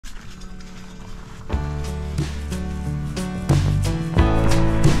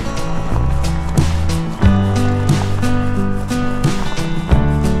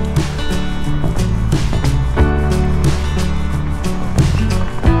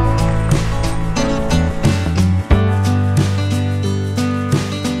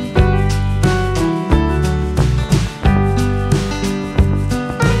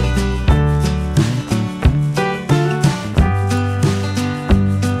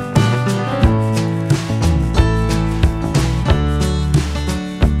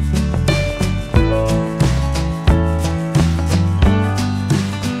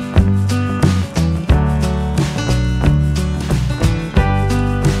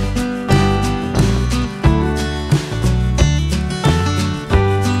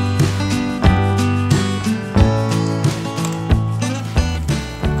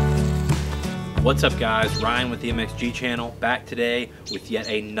What's up guys, Ryan with the MXG channel, back today with yet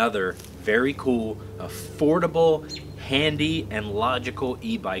another very cool, affordable, handy, and logical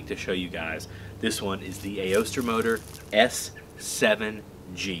e-bike to show you guys. This one is the Aostirmotor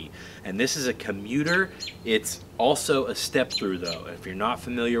S07-G. And this is a commuter. It's also a step-through though. If you're not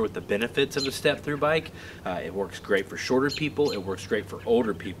familiar with the benefits of a step-through bike, it works great for shorter people, it works great for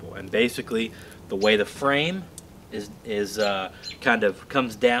older people. And basically, the way the frame is kind of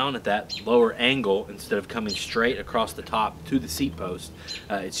comes down at that lower angle instead of coming straight across the top to the seat post.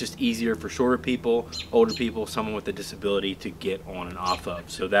 It's just easier for shorter people, older people, someone with a disability to get on and off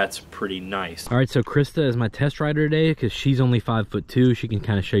of. So that's pretty nice. All right, so Krista is my test rider today because she's only 5'2". She can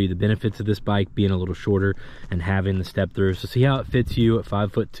kind of show you the benefits of this bike being a little shorter and having the step through. So see how it fits you at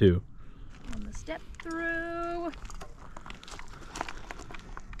 5'2". On the step through.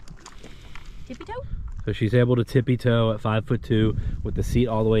 Tippy toe. So she's able to tippy toe at 5'2" with the seat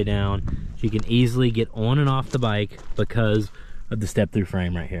all the way down. She can easily get on and off the bike because of the step-through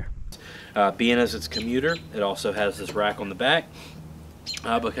frame right here. Being as it's commuter, it also has this rack on the back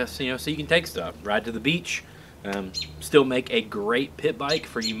because so you can take stuff, ride to the beach, still make a great pit bike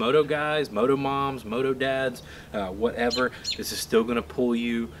for you moto guys, moto moms, moto dads, whatever. This is still going to pull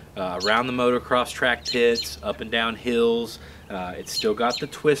you around the motocross track pits, up and down hills. It's still got the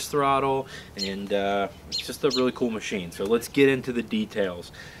twist throttle, and it's just a really cool machine. So let's get into the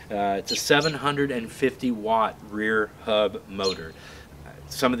details. It's a 750 watt rear hub motor.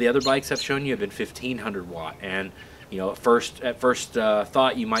 Some of the other bikes I've shown you have been 1500 watt, and you know, at first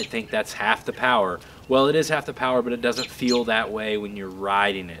thought you might think that's half the power. Well, it is half the power, but it doesn't feel that way when you're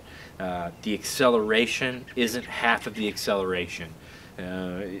riding it. The acceleration isn't half of the acceleration.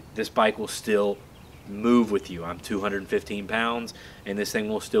 This bike will still move with you. I'm 215 pounds, and this thing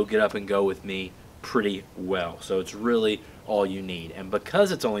will still get up and go with me pretty well. So it's really all you need. And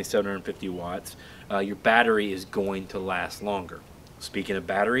because it's only 750 watts, your battery is going to last longer. Speaking of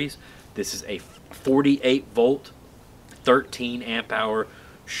batteries, this is a 48 volt 13 amp hour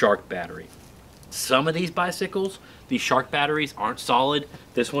Shark battery. Some of these bicycles, these Shark batteries aren't solid.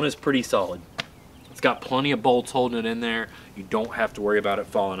 This one is pretty solid. It's got plenty of bolts holding it in there. You don't have to worry about it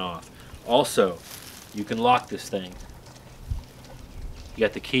falling off. Also, you can lock this thing. You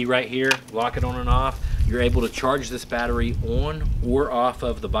got the key right here, lock it on and off. You're able to charge this battery on or off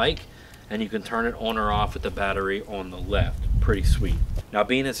of the bike, and you can turn it on or off with the battery on the left. Pretty sweet. Now,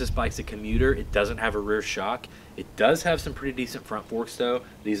 being as this bike's a commuter, it doesn't have a rear shock. It does have some pretty decent front forks though.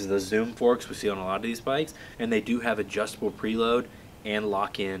 These are the Zoom forks we see on a lot of these bikes, and they do have adjustable preload and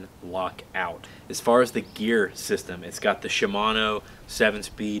lock in, lock out. As far as the gear system, it's got the Shimano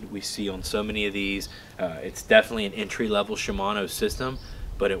 7-speed we see on so many of these. It's definitely an entry-level Shimano system,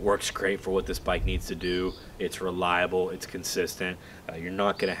 but it works great for what this bike needs to do. It's reliable, it's consistent. You're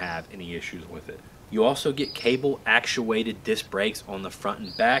not gonna have any issues with it. You also get cable actuated disc brakes on the front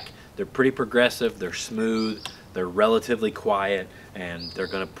and back. They're pretty progressive, they're smooth, they're relatively quiet, and they're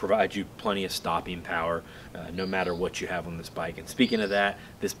going to provide you plenty of stopping power no matter what you have on this bike. And speaking of that,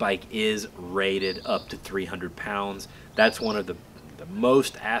 this bike is rated up to 300 pounds. That's one of the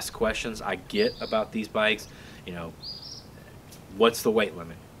most asked questions I get about these bikes. You know, what's the weight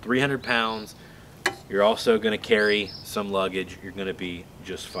limit? 300 pounds. You're also going to carry some luggage. You're going to be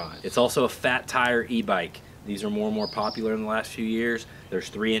just fine. It's also a fat tire e-bike. These are more and more popular in the last few years. There's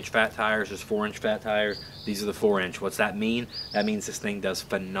 3-inch fat tires, there's 4-inch fat tires. These are the 4-inch. What's that mean? That means this thing does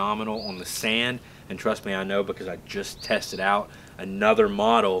phenomenal on the sand. And trust me, I know because I just tested out another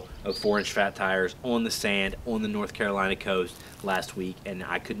model of 4-inch fat tires on the sand on the North Carolina coast last week, and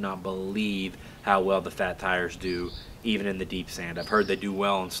I could not believe how well the fat tires do even in the deep sand. I've heard they do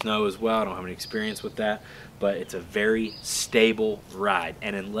well on snow as well. I don't have any experience with that, but it's a very stable ride.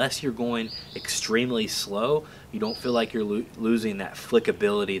 And unless you're going extremely slow, you don't feel like you're losing that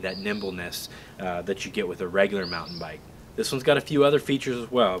flickability, that nimbleness that you get with a regular mountain bike. This one's got a few other features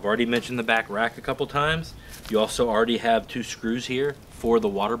as well. I've already mentioned the back rack a couple times. You also already have 2 screws here for the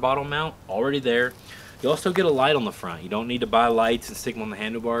water bottle mount, already there. You also get a light on the front. You don't need to buy lights and stick them on the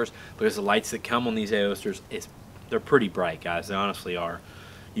handlebars, because the lights that come on these Aosters, they're pretty bright, guys. They honestly are.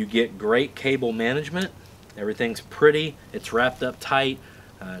 You get great cable management. Everything's pretty. It's wrapped up tight.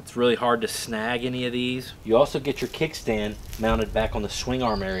 It's really hard to snag any of these. You also get your kickstand mounted back on the swing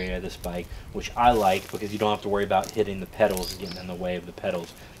arm area of this bike, which I like because you don't have to worry about hitting the pedals and getting in the way of the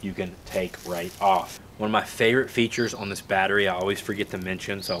pedals. You can take right off. One of my favorite features on this battery, I always forget to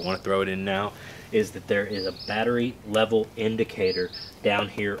mention, so I want to throw it in now, is that there is a battery level indicator down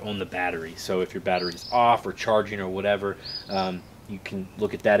here on the battery. So if your battery's off or charging or whatever, you can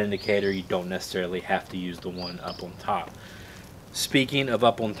look at that indicator. You don't necessarily have to use the one up on top. Speaking of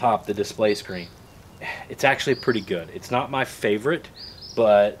up on top, the display screen. it's actually pretty good. It's not my favorite,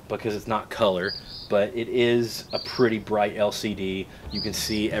 but because it's not color, but it is a pretty bright LCD. You can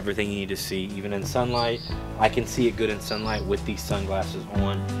see everything you need to see, even in sunlight. I can see it good in sunlight with these sunglasses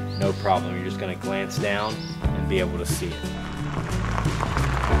on, no problem. You're just gonna glance down and be able to see it.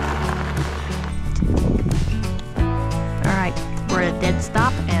 All right, we're at a dead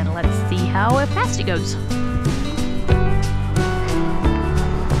stop, and let's see how fast it goes.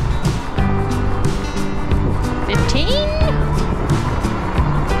 15,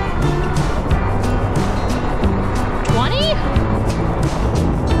 20,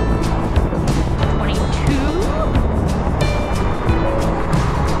 22,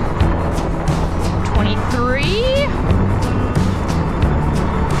 23,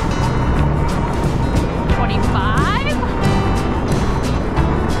 25.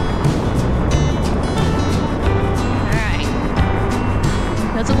 All right.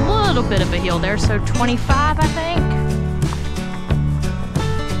 That's a little bit of a hill there, so 25, I think.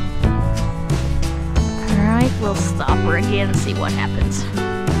 All right, we'll stop her again and see what happens.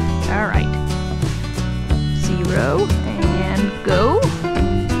 All right. 0 and go.